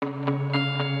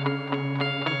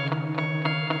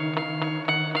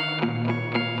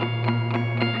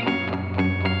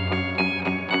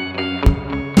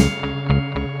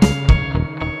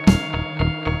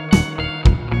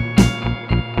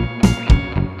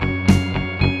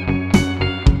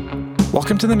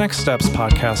Welcome to the Next Steps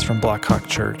podcast from Blackhawk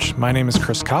Church. My name is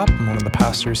Chris Kopp. I'm one of the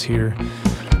pastors here.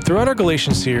 Throughout our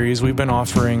Galatians series, we've been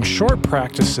offering short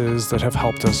practices that have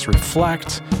helped us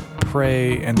reflect,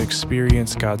 pray, and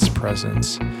experience God's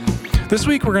presence. This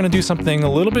week, we're going to do something a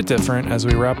little bit different as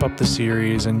we wrap up the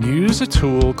series and use a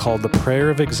tool called the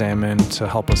prayer of Examen to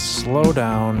help us slow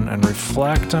down and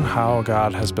reflect on how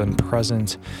God has been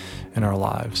present in our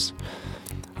lives.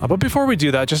 But before we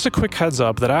do that, just a quick heads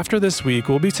up that after this week,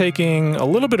 we'll be taking a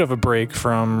little bit of a break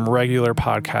from regular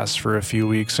podcasts for a few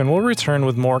weeks, and we'll return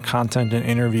with more content and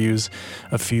interviews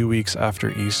a few weeks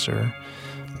after Easter.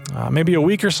 Maybe a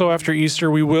week or so after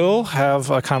Easter, we will have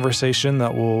a conversation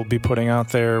that we'll be putting out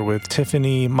there with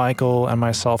Tiffany, Michael, and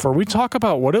myself, where we talk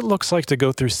about what it looks like to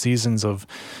go through seasons of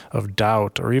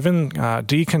doubt or even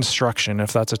deconstruction,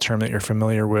 if that's a term that you're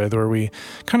familiar with, where we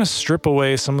kind of strip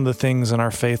away some of the things in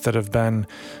our faith that have been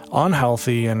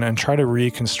unhealthy and try to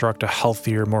reconstruct a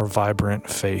healthier, more vibrant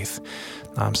faith.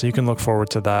 So you can look forward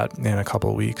to that in a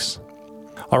couple of weeks.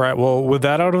 All right, well, with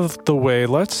that out of the way,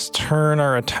 let's turn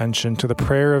our attention to the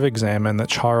prayer of Examen that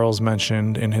Charles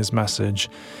mentioned in his message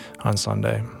on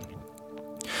Sunday.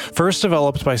 First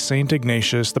developed by St.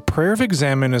 Ignatius, the prayer of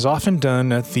Examen is often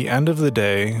done at the end of the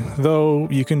day, though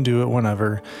you can do it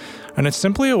whenever. And it's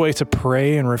simply a way to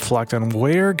pray and reflect on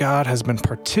where God has been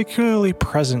particularly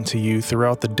present to you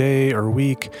throughout the day or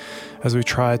week as we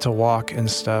try to walk in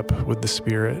step with the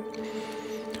Spirit.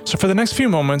 So for the next few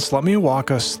moments, let me walk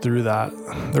us through that.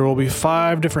 There will be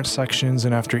 5 different sections,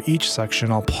 and after each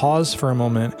section, I'll pause for a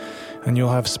moment, and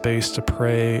you'll have space to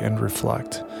pray and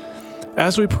reflect.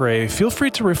 As we pray, feel free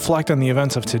to reflect on the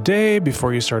events of today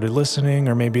before you started listening,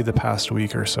 or maybe the past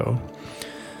week or so.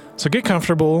 So get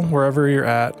comfortable wherever you're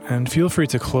at, and feel free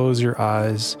to close your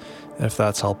eyes if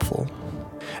that's helpful.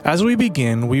 As we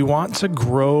begin, we want to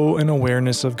grow in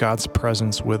awareness of God's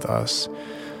presence with us.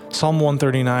 Psalm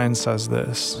 139 says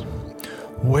this,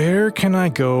 "Where can I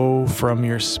go from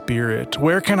your spirit?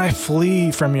 Where can I flee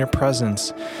from your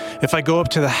presence? If I go up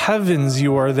to the heavens,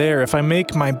 you are there. If I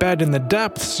make my bed in the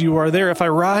depths, you are there. If I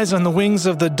rise on the wings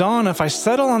of the dawn, if I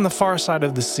settle on the far side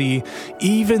of the sea,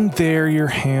 even there your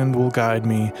hand will guide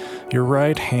me. Your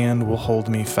right hand will hold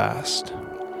me fast."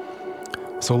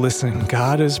 So listen,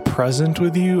 God is present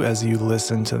with you as you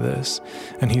listen to this.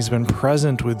 And He's been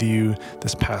present with you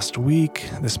this past week,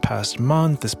 this past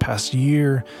month, this past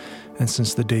year, and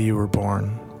since the day you were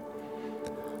born.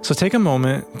 So take a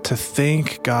moment to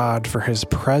thank God for His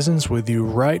presence with you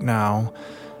right now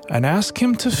and ask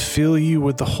Him to fill you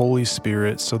with the Holy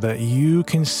Spirit so that you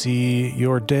can see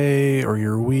your day or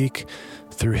your week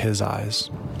through His eyes.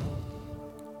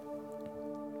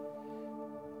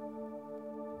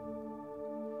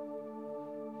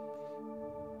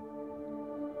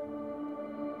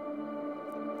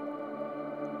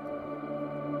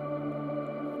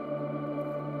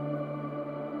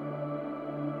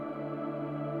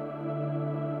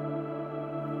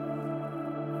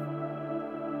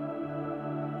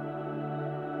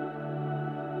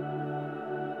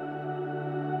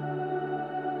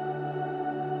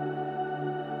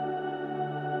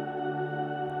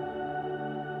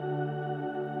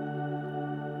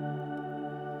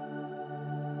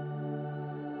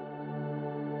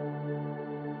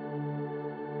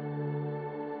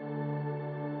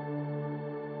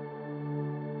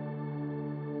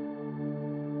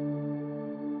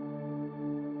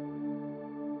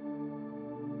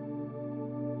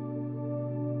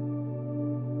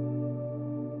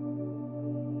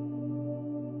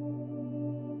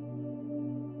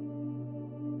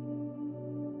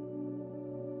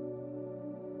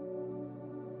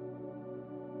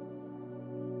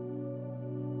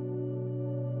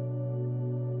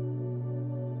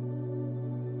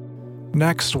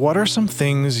 Next, what are some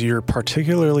things you're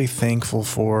particularly thankful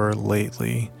for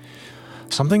lately?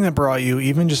 Something that brought you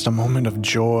even just a moment of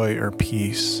joy or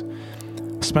peace.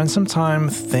 Spend some time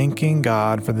thanking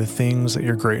God for the things that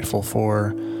you're grateful for,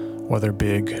 whether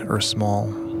big or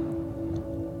small.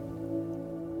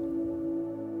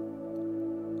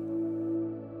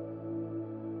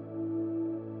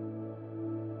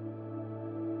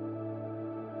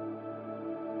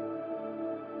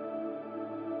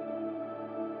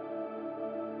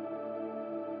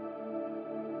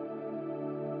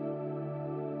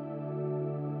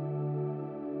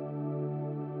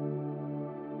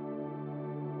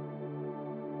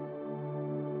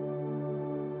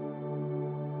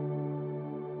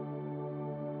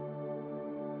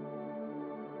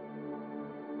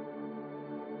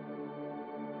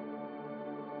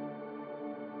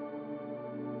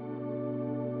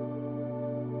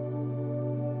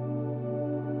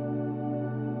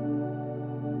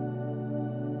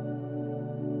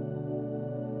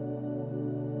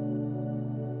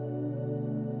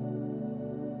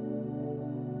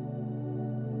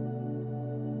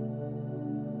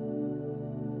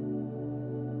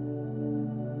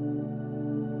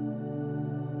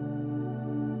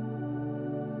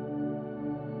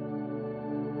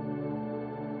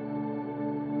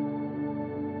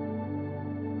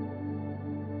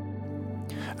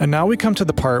 And now we come to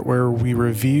the part where we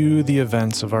review the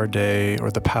events of our day or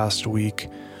the past week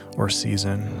or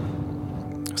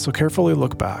season. So carefully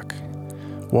look back.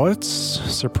 What's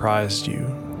surprised you?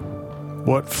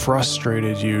 What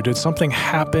frustrated you? Did something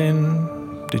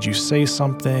happen? Did you say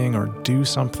something or do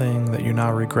something that you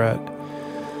now regret?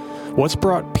 What's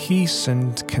brought peace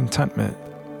and contentment?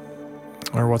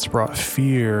 Or what's brought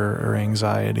fear or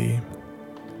anxiety?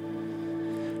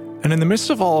 And in the midst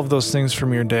of all of those things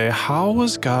from your day, how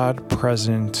was God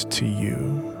present to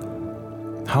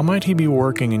you? How might He be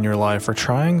working in your life or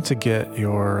trying to get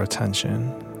your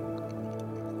attention?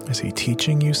 Is He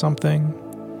teaching you something?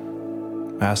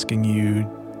 Asking you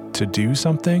to do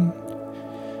something?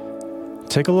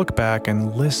 Take a look back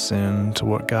and listen to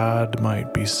what God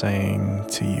might be saying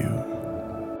to you.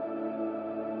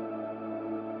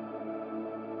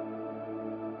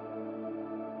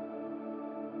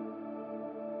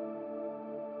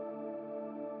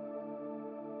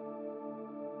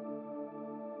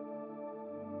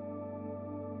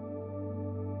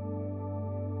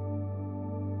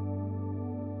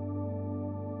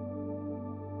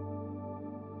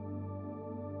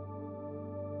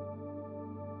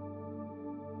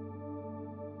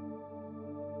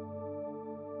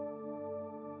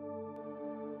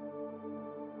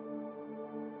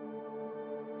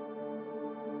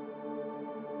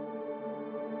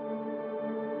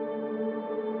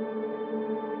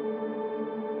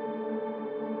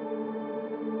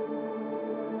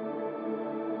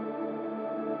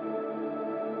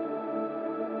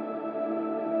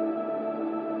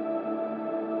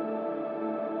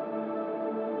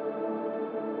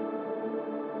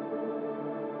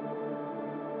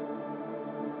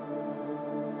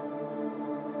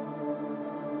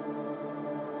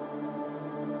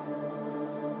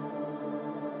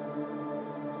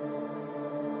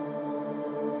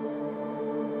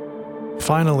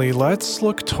 Finally, let's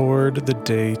look toward the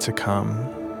day to come.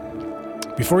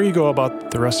 Before you go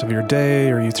about the rest of your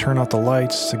day or you turn out the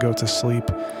lights to go to sleep,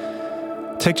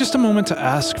 take just a moment to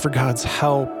ask for God's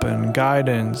help and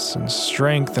guidance and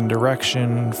strength and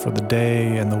direction for the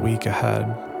day and the week ahead.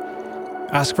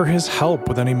 Ask for His help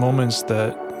with any moments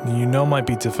that you know might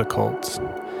be difficult.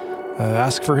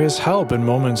 Ask for His help in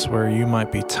moments where you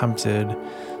might be tempted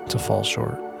to fall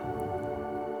short.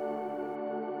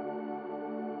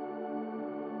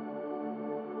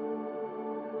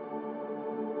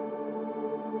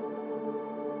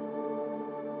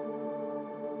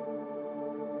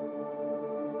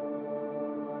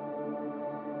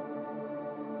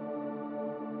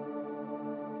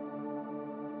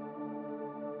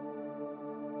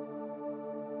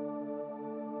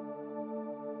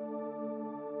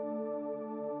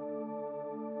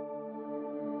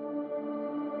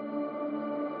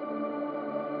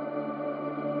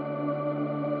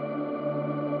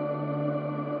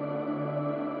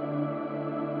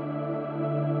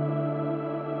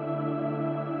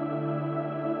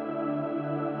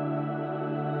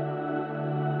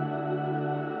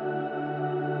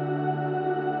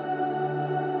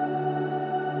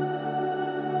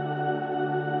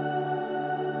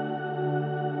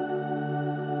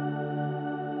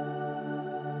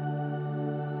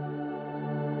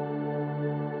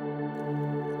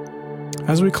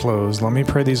 As we close, let me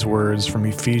pray these words from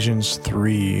Ephesians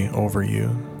 3 over you.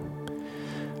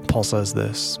 Paul says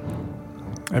this: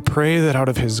 I pray that out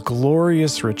of His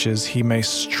glorious riches He may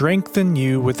strengthen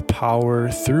you with power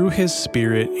through His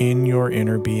Spirit in your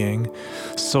inner being,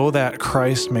 so that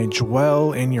Christ may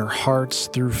dwell in your hearts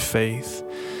through faith.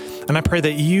 And I pray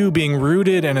that you, being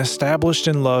rooted and established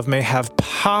in love, may have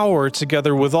power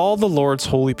together with all the Lord's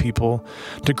holy people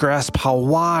to grasp how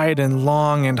wide and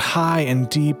long and high and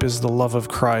deep is the love of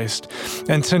Christ,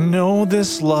 and to know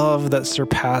this love that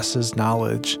surpasses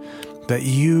knowledge, that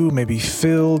you may be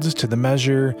filled to the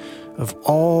measure of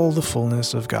all the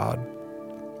fullness of God.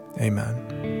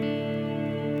 Amen.